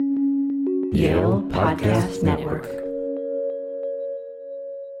Yale Podcast Network.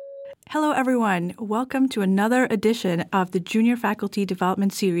 Hello, everyone. Welcome to another edition of the Junior Faculty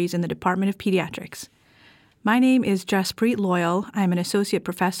Development Series in the Department of Pediatrics. My name is Jaspreet Loyal. I'm an associate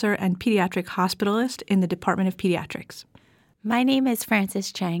professor and pediatric hospitalist in the Department of Pediatrics. My name is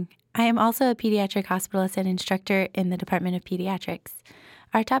Frances Chang. I am also a pediatric hospitalist and instructor in the Department of Pediatrics.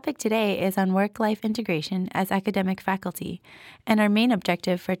 Our topic today is on work-life integration as academic faculty, and our main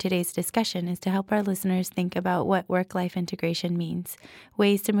objective for today's discussion is to help our listeners think about what work-life integration means,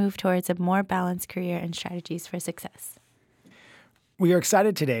 ways to move towards a more balanced career, and strategies for success. We are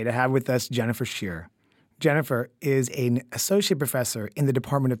excited today to have with us Jennifer Sherr. Jennifer is an associate professor in the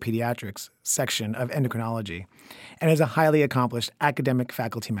Department of Pediatrics, Section of Endocrinology, and is a highly accomplished academic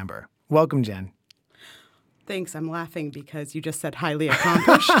faculty member. Welcome, Jen. Thanks. I'm laughing because you just said highly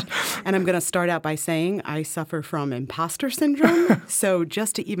accomplished. And I'm going to start out by saying I suffer from imposter syndrome. So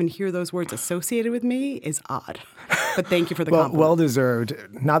just to even hear those words associated with me is odd. But thank you for the compliment. Well deserved.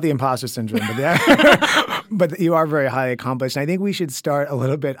 Not the imposter syndrome, but you are very highly accomplished. And I think we should start a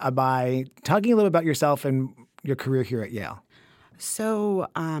little bit by talking a little bit about yourself and your career here at Yale. So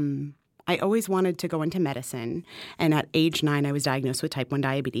I always wanted to go into medicine, and at age 9, I was diagnosed with type 1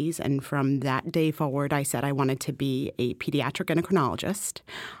 diabetes, and from that day forward, I said I wanted to be a pediatric endocrinologist.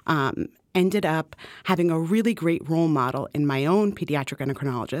 Ended up having a really great role model in my own pediatric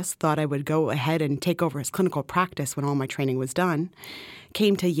endocrinologist, thought I would go ahead and take over his clinical practice when all my training was done.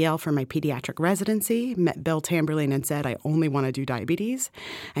 Came to Yale for my pediatric residency, met Bill Tamberlin and said, I only want to do diabetes.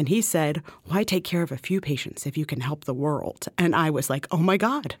 And he said, why take care of a few patients if you can help the world? And I was like, oh my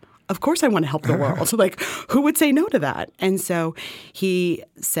God. Of course I want to help the world. Like, who would say no to that? And so he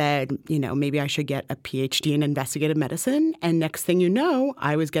said, maybe I should get a PhD in investigative medicine. And next thing you know,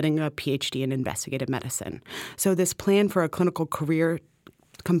 I was getting a PhD in investigative medicine. So this plan for a clinical career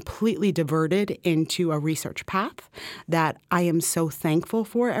completely diverted into a research path that I am so thankful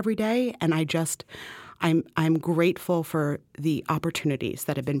for every day. And I'm grateful for the opportunities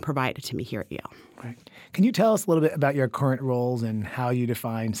that have been provided to me here at Yale. Right. Can you tell us a little bit about your current roles and how you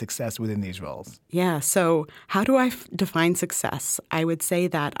define success within these roles? Yeah. So how do I define success? I would say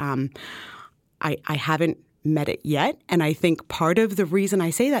that I haven't met it yet. And I think part of the reason I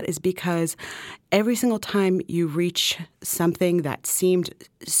say that is because every single time you reach something that seemed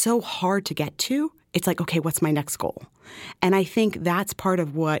so hard to get to, it's like, okay, what's my next goal? And I think that's part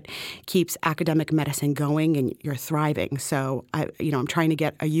of what keeps academic medicine going and you're thriving. So, I'm trying to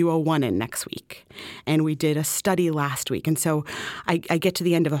get a UO1 in next week. And we did a study last week. And so I get to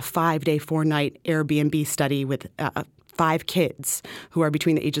the end of a 5-day, 4-night Airbnb study with 5 kids who are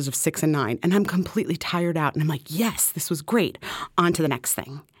between the ages of 6 and 9. And I'm completely tired out. And I'm like, yes, this was great. On to the next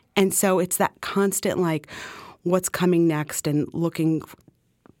thing. And so it's that constant, what's coming next and looking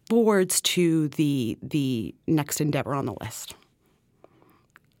forwards to the next endeavor on the list.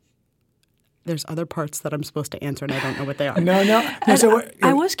 There's other parts that I'm supposed to answer, and I don't know what they are. No.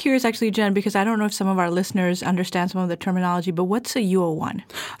 I was curious, actually, Jen, because I don't know if some of our listeners understand some of the terminology, but what's a UO1?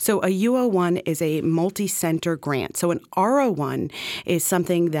 So a UO1 is a multi-center grant. So an RO1 is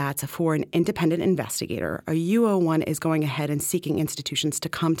something that's for an independent investigator. A UO1 is going ahead and seeking institutions to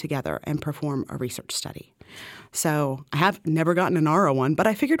come together and perform a research study. So I have never gotten an RO1, but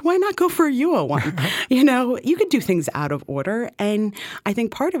I figured why not go for a UO1? You could do things out of order. And I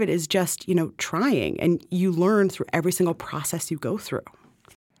think part of it is just, trying. And you learn through every single process you go through.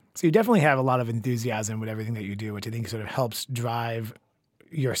 So you definitely have a lot of enthusiasm with everything that you do, which I think sort of helps drive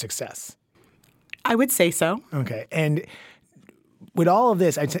your success. I would say so. Okay. And with all of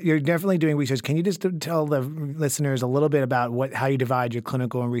this, you're definitely doing research. Can you just tell the listeners a little bit about how you divide your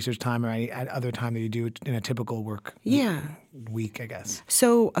clinical and research time or any other time that you do in a typical work week, I guess?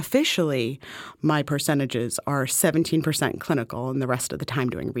 So officially, my percentages are 17% clinical and the rest of the time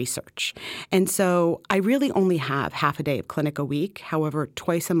doing research. And so I really only have half a day of clinic a week. However,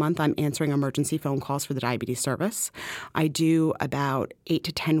 twice a month, I'm answering emergency phone calls for the diabetes service. I do about 8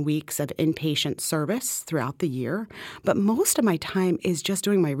 to 10 weeks of inpatient service throughout the year. But most of my time is just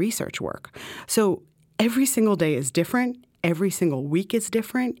doing my research work. So every single day is different. Every single week is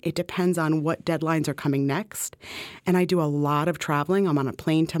different. It depends on what deadlines are coming next. And I do a lot of traveling. I'm on a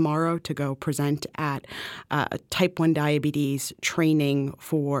plane tomorrow to go present at type 1 diabetes training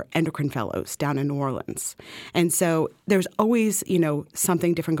for endocrine fellows down in New Orleans. And so there's always,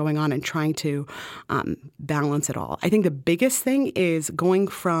 something different going on and trying to balance it all. I think the biggest thing is going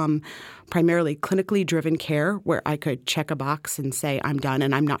from primarily clinically driven care where I could check a box and say I'm done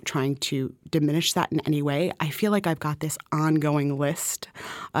and I'm not trying to diminish that in any way. I feel like I've got this ongoing list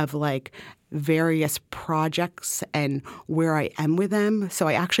of like various projects and where I am with them. So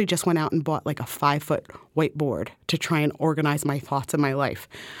I actually just went out and bought like a 5-foot whiteboard to try and organize my thoughts in my life.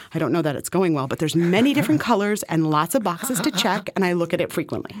 I don't know that it's going well, but there's many different colors and lots of boxes to check, and I look at it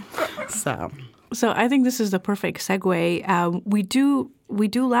frequently. So I think this is the perfect segue. We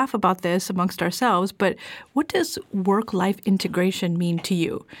do laugh about this amongst ourselves, but what does work-life integration mean to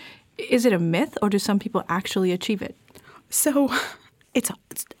you? Is it a myth, or do some people actually achieve it? So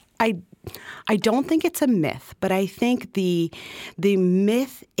I don't think it's a myth, but I think the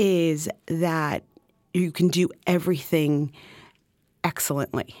myth is that you can do everything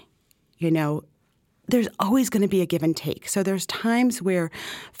excellently. There's always going to be a give and take. So there's times where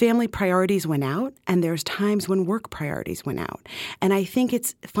family priorities went out, and there's times when work priorities went out. And I think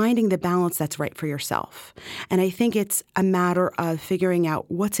it's finding the balance that's right for yourself. And I think it's a matter of figuring out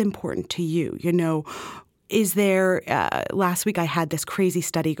what's important to you. Is there, last week I had this crazy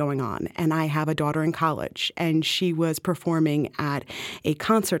study going on, and I have a daughter in college, and she was performing at a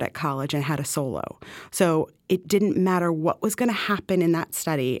concert at college and had a solo. So it didn't matter what was going to happen in that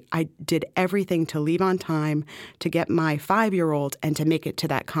study. I did everything to leave on time, to get my 5-year-old, and to make it to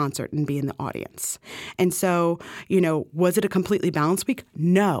that concert and be in the audience. And so, was it a completely balanced week?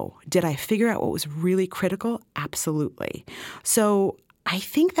 No. Did I figure out what was really critical? Absolutely. So I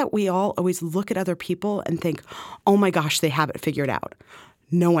think that we all always look at other people and think, oh my gosh, they have it figured out.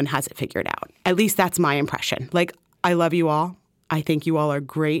 No one has it figured out. At least that's my impression. Like, I love you all. I think you all are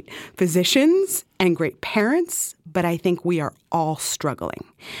great physicians and great parents, but I think we are all struggling.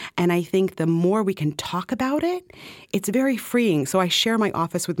 And I think the more we can talk about it, it's very freeing. So I share my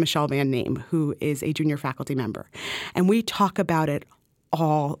office with Michelle Van Name, who is a junior faculty member, and we talk about it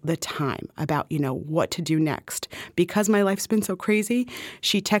all the time about, what to do next. Because my life's been so crazy,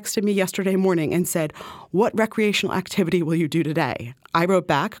 she texted me yesterday morning and said, "What recreational activity will you do today?" I wrote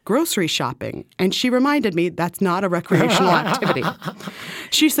back, "Grocery shopping." And she reminded me that's not a recreational activity.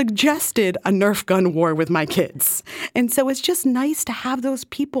 She suggested a Nerf gun war with my kids. And so it's just nice to have those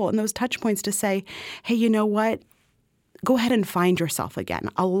people and those touch points to say, hey, you know what? Go ahead and find yourself again.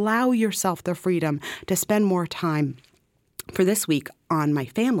 Allow yourself the freedom to spend more time for this week on my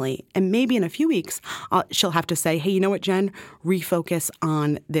family. And maybe in a few weeks, she'll have to say, hey, you know what, Jen? Refocus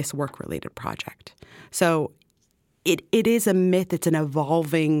on this work-related project. So it is a myth. It's an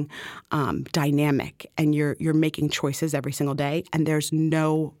evolving dynamic, and you're making choices every single day, and there's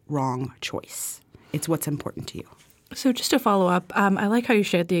no wrong choice. It's what's important to you. So just to follow up, I like how you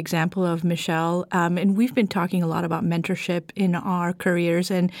shared the example of Michelle, and we've been talking a lot about mentorship in our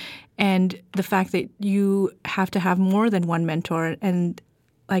careers and the fact that you have to have more than one mentor and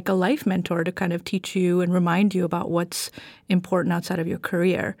like a life mentor to kind of teach you and remind you about what's important outside of your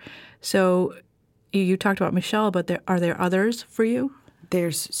career. So you talked about Michelle, but are there others for you?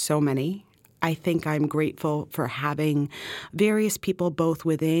 There's so many. I think I'm grateful for having various people both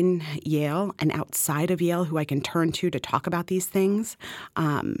within Yale and outside of Yale who I can turn to talk about these things.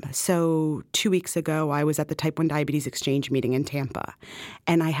 So 2 weeks ago, I was at the Type 1 Diabetes Exchange meeting in Tampa,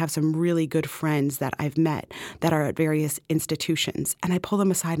 and I have some really good friends that I've met that are at various institutions. And I pull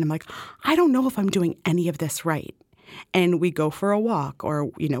them aside and I'm like, I don't know if I'm doing any of this right. And we go for a walk or,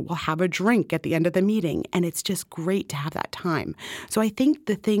 we'll have a drink at the end of the meeting. And it's just great to have that time. So I think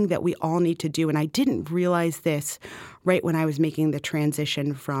the thing that we all need to do, and I didn't realize this right when I was making the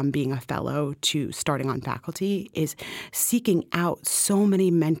transition from being a fellow to starting on faculty, is seeking out so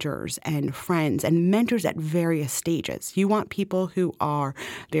many mentors and friends and mentors at various stages. You want people who are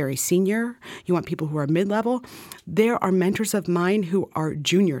very senior. You want people who are mid-level. There are mentors of mine who are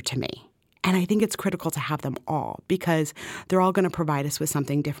junior to me. And I think it's critical to have them all because they're all going to provide us with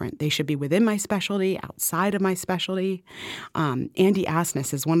something different. They should be within my specialty, outside of my specialty. Andy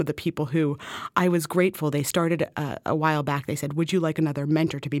Asness is one of the people who I was grateful. They started a while back. They said, would you like another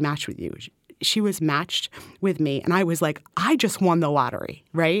mentor to be matched with you? She was matched with me. And I was like, I just won the lottery,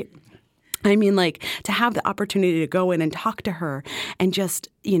 right? I mean, like, to have the opportunity to go in and talk to her and just,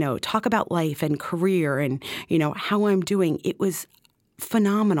 talk about life and career and, how I'm doing, it was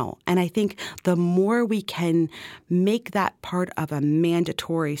phenomenal. And I think the more we can make that part of a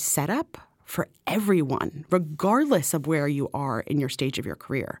mandatory setup for everyone, regardless of where you are in your stage of your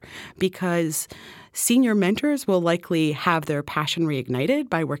career, because senior mentors will likely have their passion reignited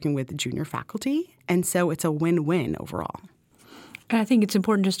by working with junior faculty. And so it's a win-win overall. And I think it's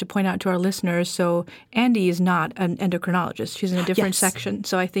important just to point out to our listeners, so Andy is not an endocrinologist. She's in a different section.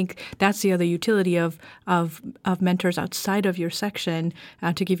 So I think that's the other utility of mentors outside of your section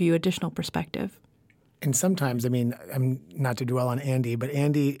to give you additional perspective. And sometimes, I'm not to dwell on Andy, but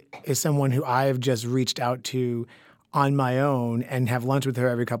Andy is someone who I've just reached out to on my own and have lunch with her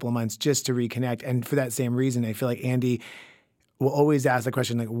every couple of months just to reconnect. And for that same reason, I feel like Andy will always ask the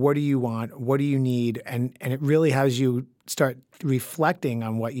question, like, what do you want? What do you need? And it really has you start reflecting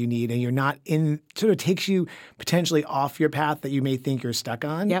on what you need, and you're not sort of takes you potentially off your path that you may think you're stuck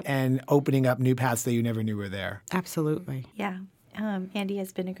on, and opening up new paths that you never knew were there. Absolutely. Yeah. Andy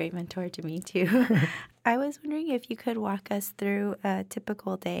has been a great mentor to me, too. I was wondering if you could walk us through a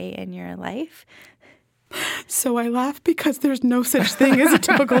typical day in your life. So I laugh because there's no such thing as a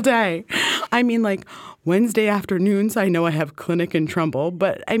typical day. I mean, like, Wednesday afternoons, I know I have clinic in Trumbull,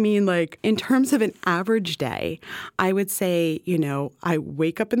 but I mean, like, in terms of an average day, I would say, I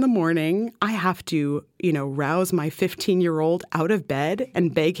wake up in the morning, I have to, rouse my 15-year-old out of bed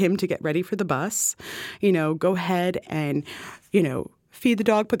and beg him to get ready for the bus, go ahead and, feed the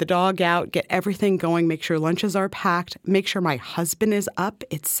dog, put the dog out, get everything going, make sure lunches are packed, make sure my husband is up.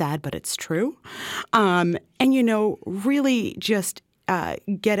 It's sad, but it's true. And, really just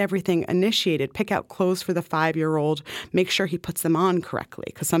get everything initiated, pick out clothes for the 5-year-old, make sure he puts them on correctly,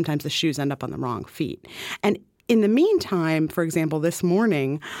 because sometimes the shoes end up on the wrong feet. And in the meantime, for example, this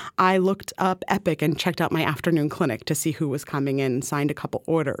morning, I looked up Epic and checked out my afternoon clinic to see who was coming in, signed a couple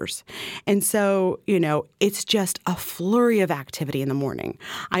orders. And so, it's just a flurry of activity in the morning.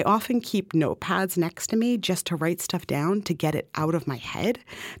 I often keep notepads next to me just to write stuff down to get it out of my head,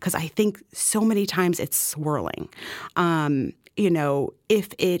 because I think so many times it's swirling.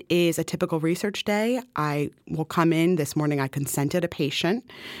 If it is a typical research day, I will come in. This morning I consented a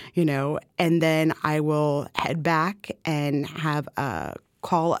patient, and then I will head back and have a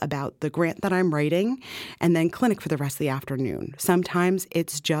call about the grant that I'm writing, and then clinic for the rest of the afternoon. Sometimes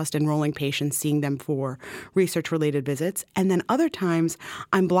it's just enrolling patients, seeing them for research-related visits, and then other times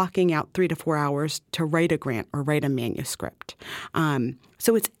I'm blocking out 3 to 4 hours to write a grant or write a manuscript.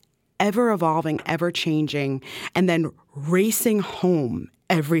 So it's ever-evolving, ever-changing, and then racing home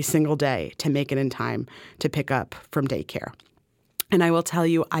every single day to make it in time to pick up from daycare. And I will tell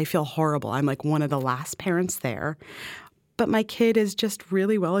you, I feel horrible. I'm like one of the last parents there. But my kid is just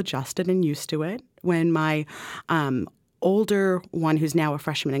really well adjusted and used to it. When my older one, who's now a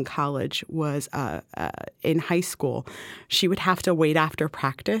freshman in college, was in high school, she would have to wait after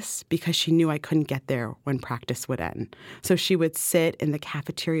practice because she knew I couldn't get there when practice would end. So she would sit in the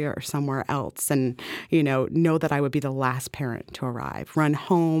cafeteria or somewhere else and, know that I would be the last parent to arrive, run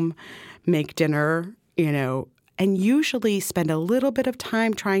home, make dinner, and usually spend a little bit of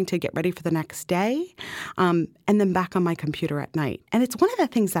time trying to get ready for the next day, and then back on my computer at night. And it's one of the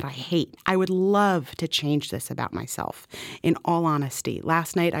things that I hate. I would love to change this about myself, in all honesty.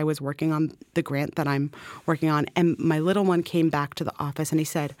 Last night I was working on the grant that I'm working on, and my little one came back to the office and he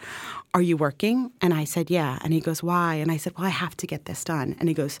said, "Are you working?" And I said, "Yeah." And he goes, "Why?" And I said, "Well, I have to get this done." And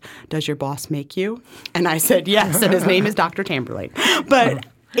he goes, "Does your boss make you?" And I said, "Yes." And his name is Dr. Tamberlane. But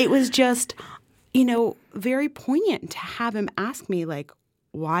it was just, very poignant to have him ask me, like,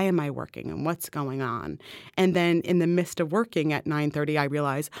 why am I working and what's going on? And then in the midst of working at 9:30, I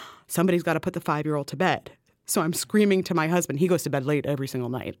realize somebody's got to put the 5-year-old to bed. So I'm screaming to my husband. He goes to bed late every single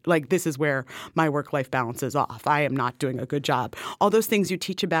night. Like, this is where my work-life balance is off. I am not doing a good job. All those things you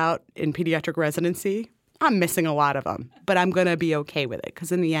teach about in pediatric residency, I'm missing a lot of them, but I'm going to be okay with it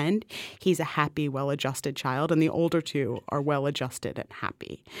because in the end, he's a happy, well-adjusted child, and the older two are well-adjusted and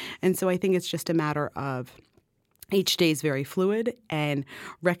happy. And so I think it's just a matter of each day is very fluid and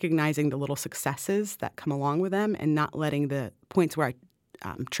recognizing the little successes that come along with them and not letting the points where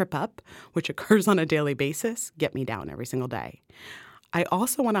I trip up, which occurs on a daily basis, get me down every single day. I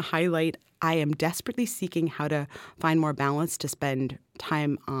also want to highlight I am desperately seeking how to find more balance to spend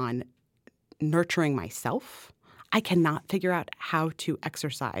time on nurturing myself. I cannot figure out how to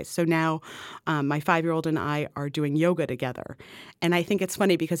exercise. So now my 5-year-old and I are doing yoga together. And I think it's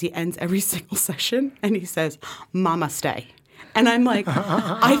funny because he ends every single session and he says, "Mama, stay." And I'm like,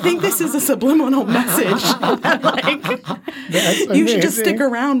 I think this is a subliminal message. You should just stick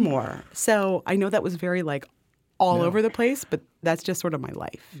around more. So I know that was very all over the place, but that's just sort of my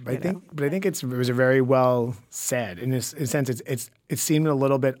life. But I think it was a very well said. In a sense, it seemed a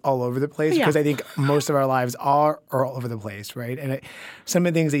little bit all over the place because I think most of our lives are all over the place, right? And some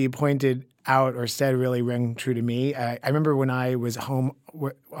of the things that you pointed out or said really rang true to me. I remember when I was home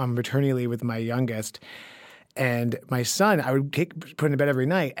on maternity leave with my youngest, and my son, I would put him to bed every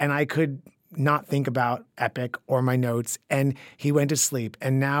night, and I could not think about Epic or my notes, and he went to sleep.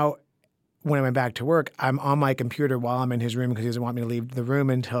 And now when I went back to work, I'm on my computer while I'm in his room because he doesn't want me to leave the room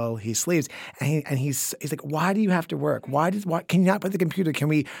until he sleeps. And he's like, "Why do you have to work? Why can you not put the computer? Can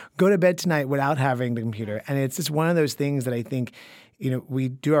we go to bed tonight without having the computer?" And it's just one of those things that I think, we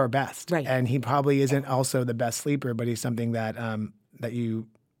do our best. Right. And he probably isn't also the best sleeper, but he's something that you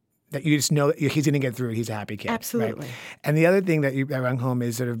just know that he's going to get through it. He's a happy kid. Absolutely. Right? And the other thing that rung home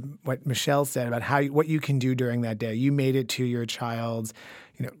is sort of what Michelle said about what you can do during that day. You made it to your child's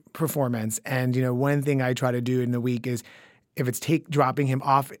performance. And, one thing I try to do in the week is if it's dropping him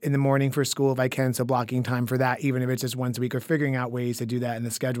off in the morning for school if I can, so blocking time for that, even if it's just once a week, or figuring out ways to do that in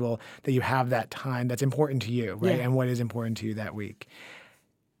the schedule, that you have that time that's important to you, right? Yeah. And what is important to you that week.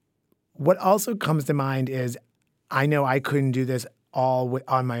 What also comes to mind is I know I couldn't do this all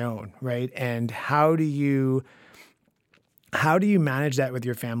on my own, right? And how do you manage that with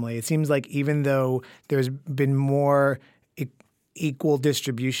your family? It seems like even though there's been more equal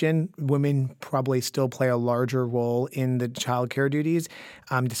distribution, women probably still play a larger role in the childcare duties,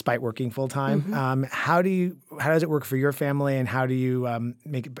 despite working full time. Mm-hmm. How does it work for your family, and how do you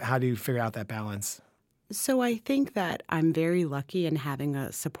figure out that balance? So I think that I'm very lucky in having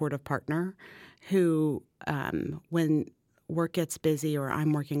a supportive partner who, when work gets busy or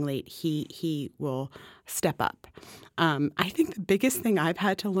I'm working late, he will step up. I think the biggest thing I've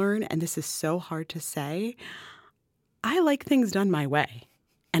had to learn, and this is so hard to say, I like things done my way.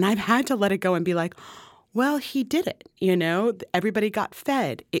 And I've had to let it go and be like, well, he did it. Everybody got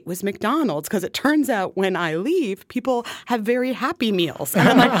fed. It was McDonald's, because it turns out when I leave, people have very happy meals. And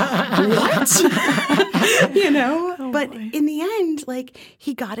I'm like, what? Oh, but boy. in the end,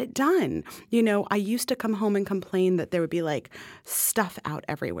 he got it done. I used to come home and complain that there would be stuff out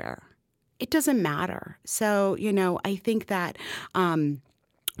everywhere. It doesn't matter. So, I think that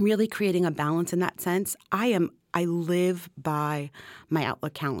really creating a balance in that sense, I live by my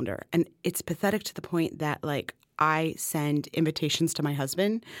Outlook calendar. And it's pathetic to the point that, I send invitations to my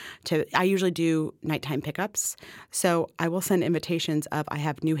husband. I usually do nighttime pickups. So I will send invitations of, I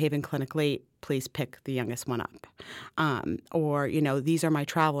have New Haven Clinic late, please pick the youngest one up. Or, these are my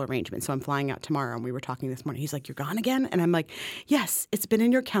travel arrangements. So I'm flying out tomorrow. And we were talking this morning. He's like, "You're gone again?" And I'm like, "Yes, it's been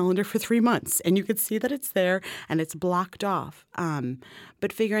in your calendar for 3 months. And you could see that it's there and it's blocked off."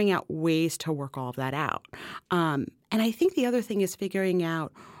 But figuring out ways to work all of that out. And I think the other thing is figuring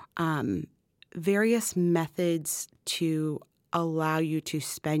out various methods to allow you to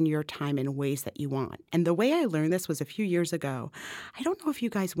spend your time in ways that you want. And the way I learned this was a few years ago. I don't know if you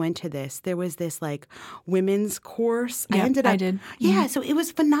guys went to this. There was this women's course. Yeah, I did. Yeah, so it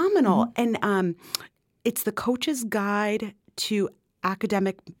was phenomenal. And it's the Coach's Guide to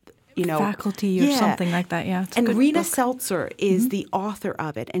Academic Faculty or something like that. Yeah. It's a and good Rena book. Seltzer is the author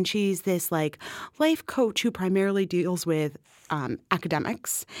of it. And she's this life coach who primarily deals with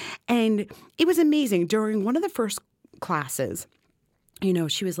academics. And it was amazing. During one of the first classes,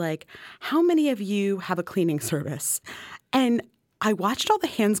 she was like, "How many of you have a cleaning service?" And I watched all the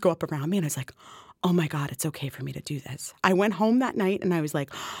hands go up around me and I was like, oh my God, it's okay for me to do this. I went home that night and I was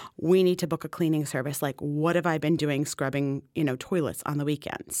like, we need to book a cleaning service. What have I been doing scrubbing, toilets on the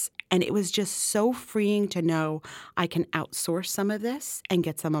weekends? And it was just so freeing to know I can outsource some of this and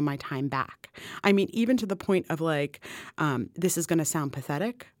get some of my time back. I mean, even to the point of this is going to sound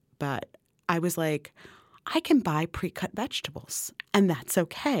pathetic, but I was like, I can buy pre-cut vegetables, and that's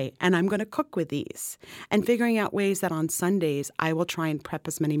okay. And I'm going to cook with these. And figuring out ways that on Sundays, I will try and prep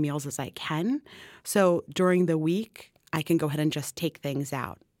as many meals as I can. So during the week, I can go ahead and just take things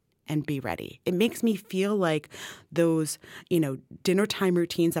out and be ready. It makes me feel like those, dinner time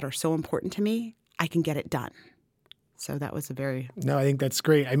routines that are so important to me, I can get it done. So that was No, I think that's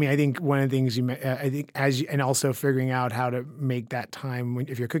great. I mean, I think one of the things and also figuring out how to make that time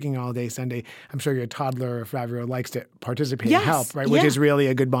if you're cooking all day Sunday. I'm sure your toddler or 5-year-old likes to participate and help, right? Which is really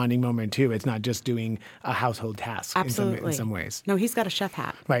a good bonding moment too. It's not just doing a household task. Absolutely. In some ways. No, he's got a chef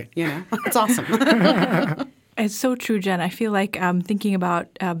hat. Right. It's awesome. It's so true, Jen. I feel like thinking about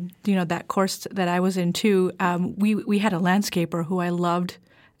that course that I was in too. We had a landscaper who I loved.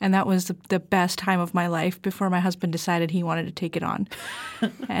 And that was the best time of my life before my husband decided he wanted to take it on.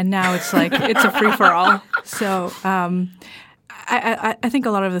 And now it's it's a free-for-all. So I think a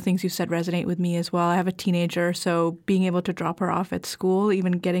lot of the things you said resonate with me as well. I have a teenager, so being able to drop her off at school,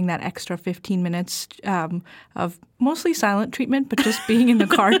 even getting that extra 15 minutes of mostly silent treatment, but just being in the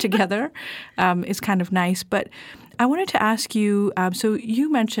car together is kind of nice. But I wanted to ask you, so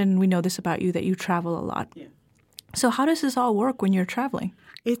you mentioned, we know this about you, that you travel a lot. Yeah. So how does this all work when you're traveling?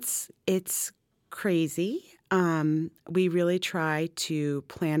 It's crazy. We really try to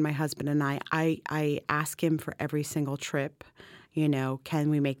plan, my husband and I ask him for every single trip, Can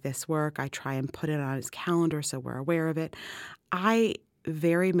we make this work? I try and put it on his calendar so we're aware of it. I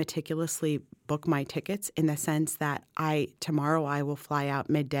very meticulously book my tickets in the sense that tomorrow I will fly out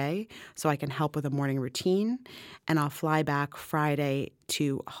midday so I can help with a morning routine, and I'll fly back Friday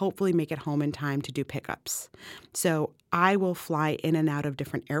to hopefully make it home in time to do pickups. So I will fly in and out of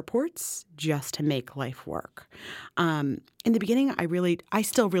different airports just to make life work. In the beginning, I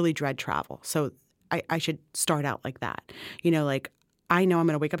still really dread travel. So I should start out like that. I know I'm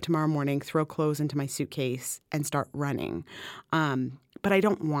going to wake up tomorrow morning, throw clothes into my suitcase, and start running. But I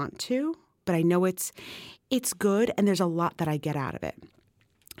don't want to, but I know it's good, and there's a lot that I get out of it.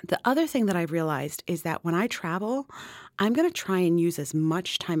 The other thing that I've realized is that when I travel, I'm going to try and use as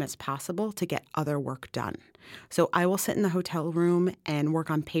much time as possible to get other work done. So I will sit in the hotel room and work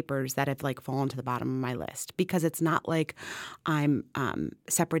on papers that have fallen to the bottom of my list, because it's not like I'm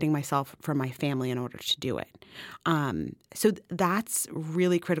separating myself from my family in order to do it. So that's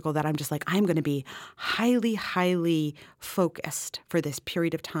really critical, that I'm just I'm going to be highly, highly focused for this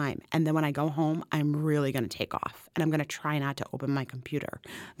period of time. And then when I go home, I'm really going to take off, and I'm going to try not to open my computer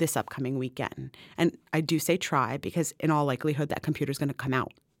this upcoming weekend. And I do say try, because in all likelihood that computer is going to come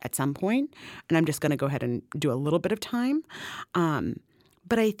out at some point, and I'm just going to go ahead and do a little bit of time.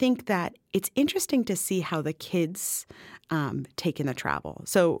 But I think that it's interesting to see how the kids take in the travel.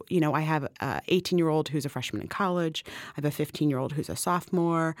 So, I have an 18-year-old who's a freshman in college. I have a 15-year-old who's a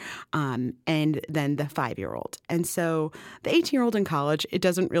sophomore, and then the 5-year-old. And so the 18-year-old in college, it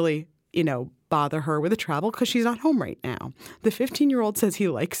doesn't really bother her with the travel because she's not home right now. The 15-year-old says he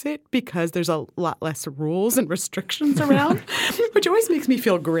likes it because there's a lot less rules and restrictions around, which always makes me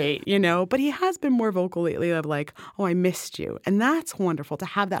feel great, But he has been more vocal lately of oh, I missed you. And that's wonderful to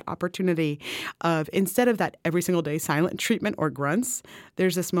have that opportunity of, instead of that every single day silent treatment or grunts,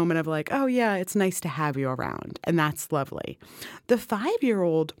 there's this moment of oh, yeah, it's nice to have you around. And that's lovely. The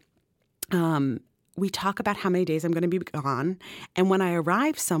 5-year-old, we talk about how many days I'm going to be gone. And when I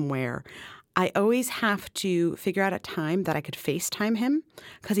arrive somewhere, I always have to figure out a time that I could FaceTime him,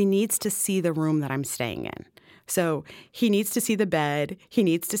 because he needs to see the room that I'm staying in. So he needs to see the bed. He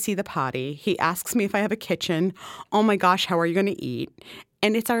needs to see the potty. He asks me if I have a kitchen. Oh my gosh, how are you going to eat?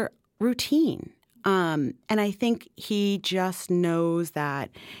 And it's our routine. And I think he just knows that,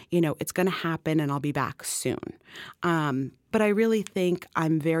 it's going to happen and I'll be back soon. But I really think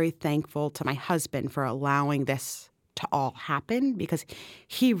I'm very thankful to my husband for allowing this to all happen, because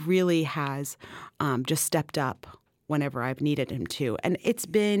he really has just stepped up whenever I've needed him to. And it's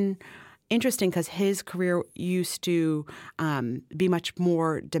been interesting because his career used to be much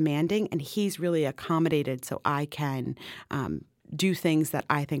more demanding, and he's really accommodated so I can do things that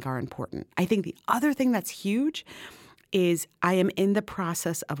I think are important. I think the other thing that's huge is I am in the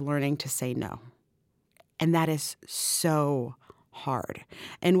process of learning to say no. And that is so hard.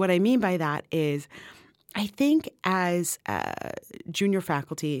 And what I mean by that is, I think as a junior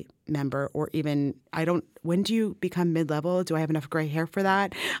faculty member, or even, when do you become mid-level? Do I have enough gray hair for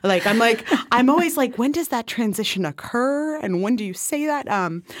that? I'm always when does that transition occur? And when do you say that?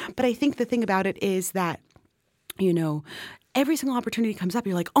 But I think the thing about it is that, every single opportunity comes up,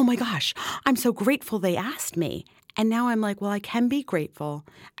 you're oh my gosh, I'm so grateful they asked me. And now I'm well, I can be grateful.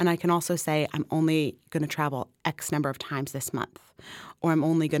 And I can also say I'm only going to travel X number of times this month, or I'm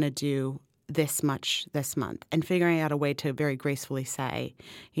only going to do this much this month, and figuring out a way to very gracefully say,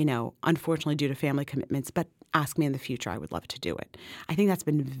 unfortunately due to family commitments, but ask me in the future, I would love to do it. I think that's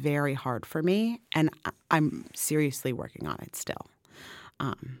been very hard for me, and I'm seriously working on it still.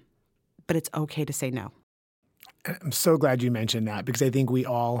 But it's okay to say no. I'm so glad you mentioned that, because I think we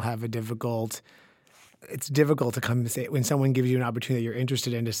all have it's difficult to come and say, when someone gives you an opportunity that you're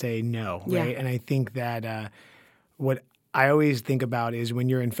interested in, to say no, right? Yeah. And I think that what I always think about is when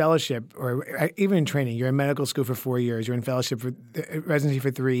you're in fellowship, or even in training, you're in medical school for 4 years, you're in fellowship for residency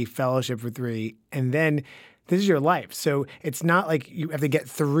for 3, fellowship for 3, and then this is your life. So it's not like you have to get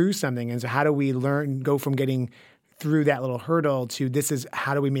through something. And so how do we go from getting through that little hurdle to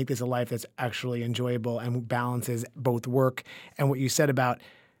how do we make this a life that's actually enjoyable and balances both work and what you said about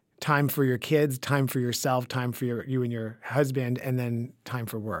time for your kids, time for yourself, time for you and your husband, and then time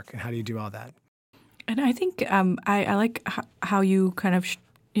for work? And how do you do all that? And I think I like how you kind of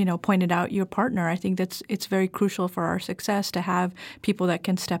pointed out your partner. I think it's very crucial for our success to have people that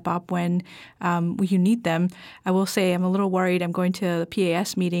can step up when you need them. I will say I'm a little worried. I'm going to the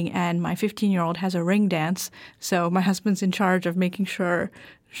PAS meeting, and my 15-year-old has a ring dance. So my husband's in charge of making sure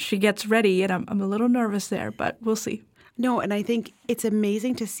she gets ready, and I'm a little nervous there, but we'll see. No, and I think it's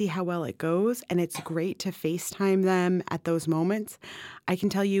amazing to see how well it goes, and it's great to FaceTime them at those moments. I can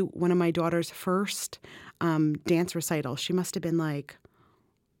tell you one of my daughter's first dance recitals, she must have been like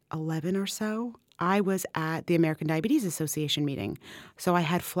 11 or so. I was at the American Diabetes Association meeting, so I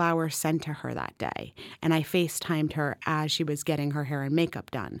had flowers sent to her that day, and I FaceTimed her as she was getting her hair and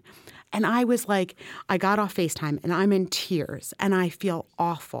makeup done. And I was like, I got off FaceTime, and I'm in tears, and I feel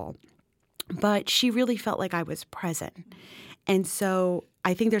awful. But she really felt like I was present. And so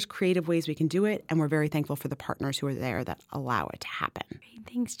I think there's creative ways we can do it, and we're very thankful for the partners who are there that allow it to happen. Great.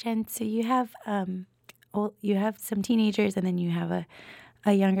 Thanks, Jen. So you have some teenagers, and then you have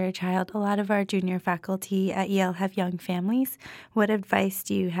a younger child. A lot of our junior faculty at Yale have young families. What advice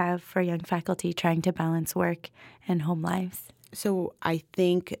do you have for young faculty trying to balance work and home lives? So I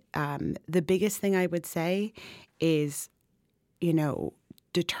think the biggest thing I would say is,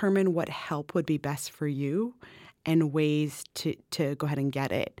 determine what help would be best for you and ways to go ahead and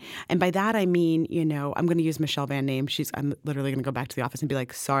get it. And by that, I mean, I'm going to use Michelle Van Name. I'm literally going to go back to the office and be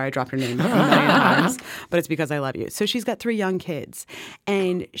like, sorry, I dropped her name a million times, but it's because I love you. So she's got 3 young kids,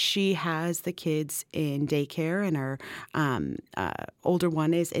 and she has the kids in daycare, and her older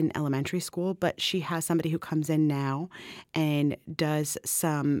one is in elementary school, but she has somebody who comes in now and does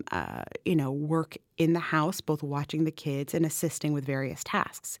some, work in the house, both watching the kids and assisting with various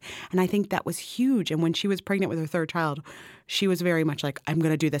tasks. And I think that was huge. And when she was pregnant with her 3rd child, she was very much like, I'm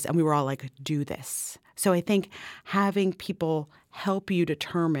going to do this. And we were all like, do this. So I think having people help you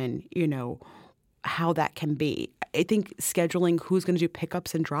determine, how that can be. I think scheduling who's going to do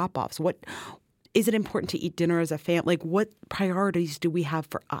pickups and drop-offs. What is it important to eat dinner as a family? Like, what priorities do we have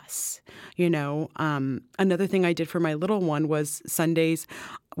for us? Another thing I did for my little one was Sundays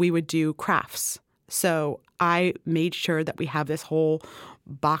we would do crafts. So I made sure that we have this whole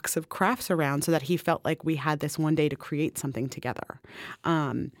box of crafts around so that he felt like we had this one day to create something together.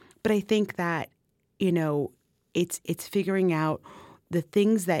 But I think that, it's figuring out the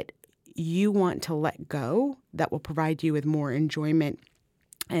things that you want to let go that will provide you with more enjoyment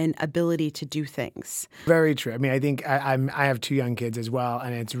and ability to do things. Very true. I mean, I think I have 2 young kids as well,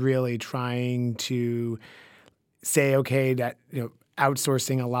 and it's really trying to say, okay, that,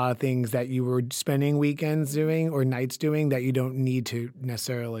 outsourcing a lot of things that you were spending weekends doing or nights doing that you don't need to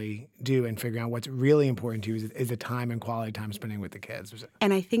necessarily do, and figuring out what's really important to you is the time and quality time spending with the kids.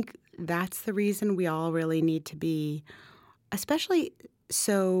 And I think that's the reason we all really need to be, especially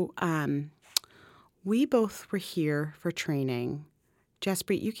so we both were here for training.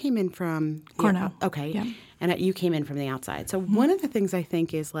 Jaspreet, you came in from Cornell. Okay. Yeah. And you came in from the outside. So one of the things I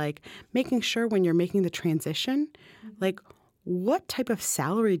think is like making sure when you're making the transition, like, what type of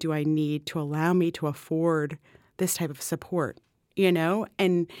salary do I need to allow me to afford this type of support?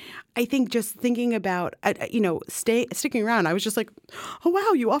 And I think just thinking about, sticking around, I was just like, oh,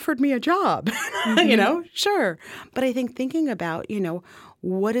 wow, you offered me a job, sure. But I think thinking about,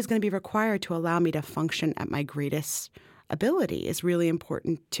 what is going to be required to allow me to function at my greatest ability is really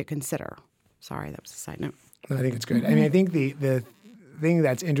important to consider. Sorry, that was a side note. I think it's good. I mean, I think the thing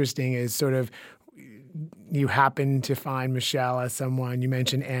that's interesting is sort of you happen to find Michelle as someone. You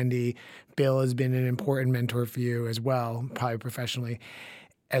mentioned Andy. Bill has been an important mentor for you as well, probably professionally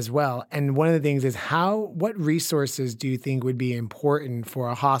as well. And one of the things is what resources do you think would be important for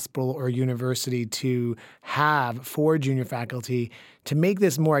a hospital or university to have for junior faculty to make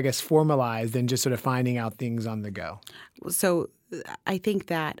this more, I guess, formalized than just sort of finding out things on the go? So I think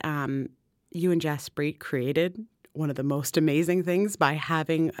that you and Jaspreet created one of the most amazing things by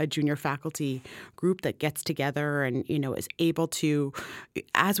having a junior faculty group that gets together and, is able to,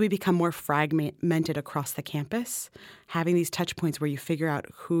 as we become more fragmented across the campus, having these touch points where you figure out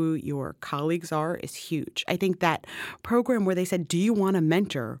who your colleagues are is huge. I think that program where they said, do you want a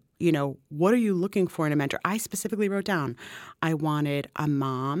mentor? What are you looking for in a mentor? I specifically wrote down, I wanted a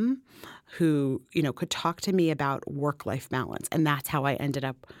mom who, could talk to me about work-life balance. And that's how I ended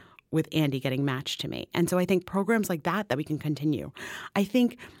up with Andy getting matched to me. And so I think programs like that we can continue. I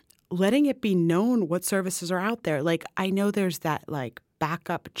think letting it be known what services are out there. Like, I know there's that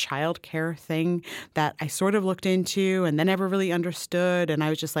backup childcare thing that I sort of looked into and then never really understood. And I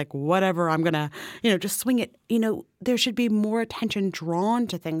was just like, whatever, I'm going to, just swing it. There should be more attention drawn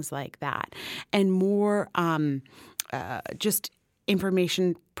to things like that and more just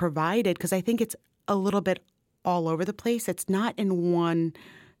information provided, because I think it's a little bit all over the place. It's not in one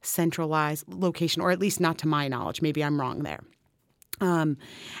centralized location, or at least not to my knowledge. Maybe I'm wrong there. And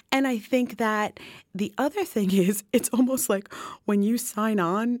I think that the other thing is, it's almost like when you sign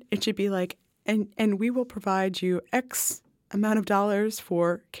on, it should be like, and we will provide you X amount of dollars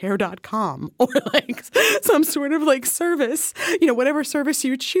for care.com or like some sort of like service, whatever service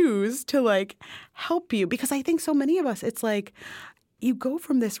you choose to like help you. Because I think so many of us, it's like you go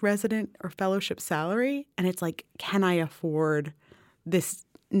from this resident or fellowship salary and it's like, can I afford this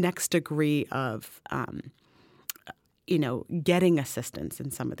next degree of, getting assistance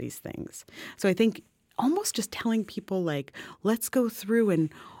in some of these things. So I think almost just telling people like, let's go through and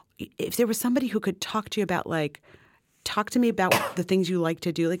if there was somebody who could talk to you about like, talk to me about the things you like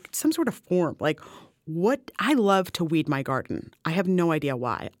to do, like some sort of form, like what I love to weed my garden. I have no idea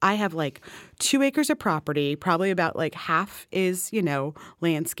why. I have like 2 acres of property, probably about like half is,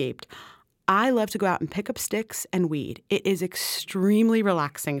 landscaped. I love to go out and pick up sticks and weed. It is extremely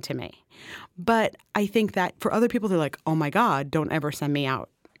relaxing to me. But I think that for other people, they're like, oh my God, don't ever send me out.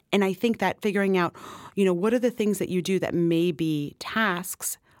 And I think that figuring out, what are the things that you do that may be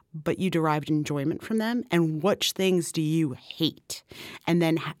tasks, but you derived enjoyment from them, and which things do you hate? And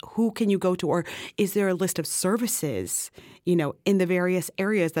then who can you go to? Or is there a list of services, in the various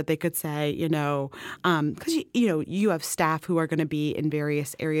areas that they could say, because, you have staff who are going to be in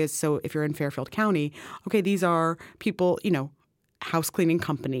various areas. So if you're in Fairfield County, okay, these are people, house cleaning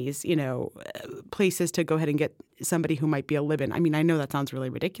companies, places to go ahead and get somebody who might be a live-in. I mean, I know that sounds really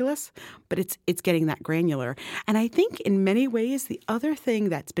ridiculous, but it's getting that granular. And I think in many ways, the other thing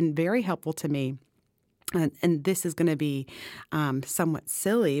that's been very helpful to me, and this is going to be somewhat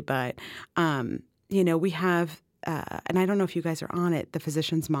silly, but, we have, and I don't know if you guys are on it, the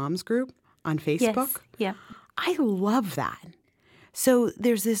Physicians Moms group on Facebook. Yes. Yeah. I love that. So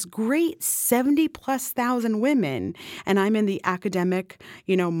there's this great 70,000+ women, and I'm in the academic,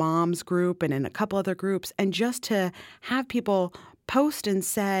 moms group and in a couple other groups, and just to have people post and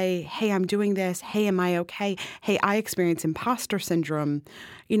say, hey, I'm doing this. Hey, am I okay? Hey, I experience imposter syndrome.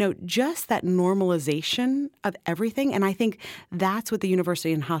 Just that normalization of everything. And I think that's what the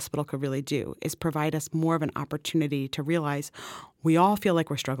university and hospital could really do, is provide us more of an opportunity to realize we all feel like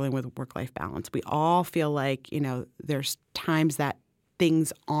we're struggling with work-life balance. We all feel like, there's times that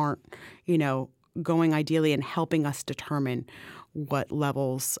things aren't, going ideally, and helping us determine what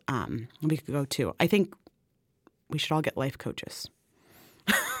levels we could go to. I think we should all get life coaches.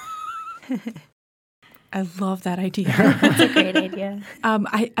 I love that idea. That's a great idea.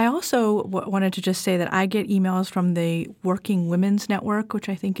 I also wanted to just say that I get emails from the Working Women's Network, which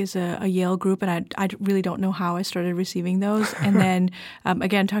I think is a Yale group, and I really don't know how I started receiving those. And then,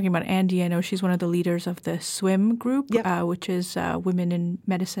 again, talking about Andy, I know she's one of the leaders of the SWIM group, Yep. which is Women in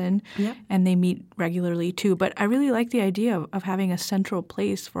Medicine, Yep. and they meet regularly too. But I really like the idea of having a central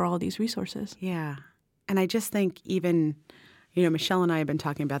place for all these resources. Yeah. And I just think even, Michelle and I have been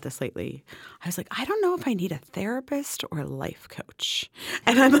talking about this lately. I was like, I don't know if I need a therapist or a life coach.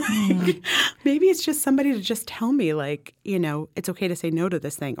 And I'm like, maybe it's just somebody to just tell me, like, it's okay to say no to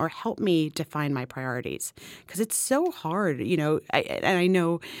this thing, or help me define my priorities. Because it's so hard, and I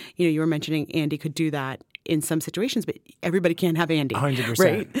know, you were mentioning Andy could do that in some situations, but everybody can't have Andy. 100%.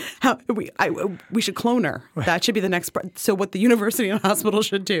 Right? We should clone her. That should be the next. So what the university and hospital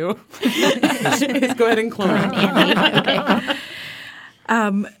should do is go ahead and clone Andy. Okay.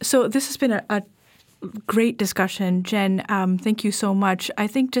 So this has been a great discussion. Jen, thank you so much. I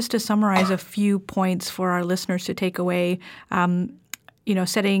think just to summarize a few points for our listeners to take away,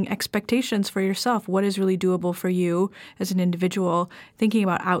 setting expectations for yourself. What is really doable for you as an individual? Thinking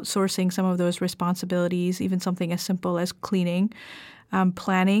about outsourcing some of those responsibilities, even something as simple as cleaning.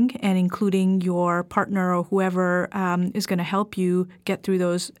 Planning and including your partner or whoever is going to help you get through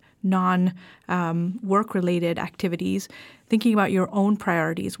those non-work-related activities. Thinking about your own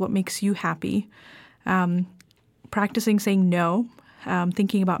priorities, what makes you happy. Practicing saying no.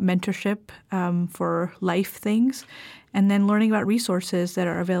 Thinking about mentorship for life things. And then learning about resources that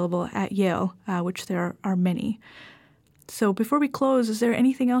are available at Yale, which there are many. So before we close, is there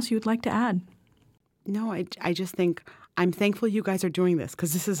anything else you'd like to add? No, I just think I'm thankful you guys are doing this,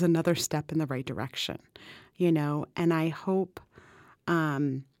 because this is another step in the right direction, and I hope,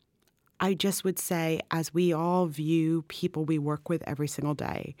 I just would say, as we all view people we work with every single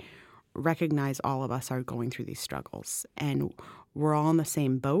day, recognize all of us are going through these struggles, and we're all in the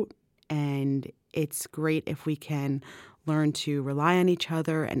same boat. And it's great if we can learn to rely on each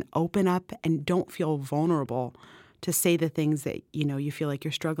other and open up and don't feel vulnerable to say the things that, you feel like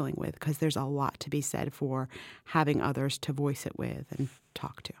you're struggling with, because there's a lot to be said for having others to voice it with and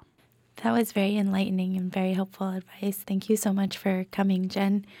talk to. That was very enlightening and very helpful advice. Thank you so much for coming,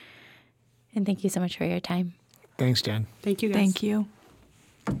 Jen. And thank you so much for your time. Thanks, Jen. Thank you, guys. Thank you.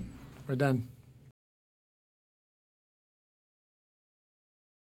 We're done.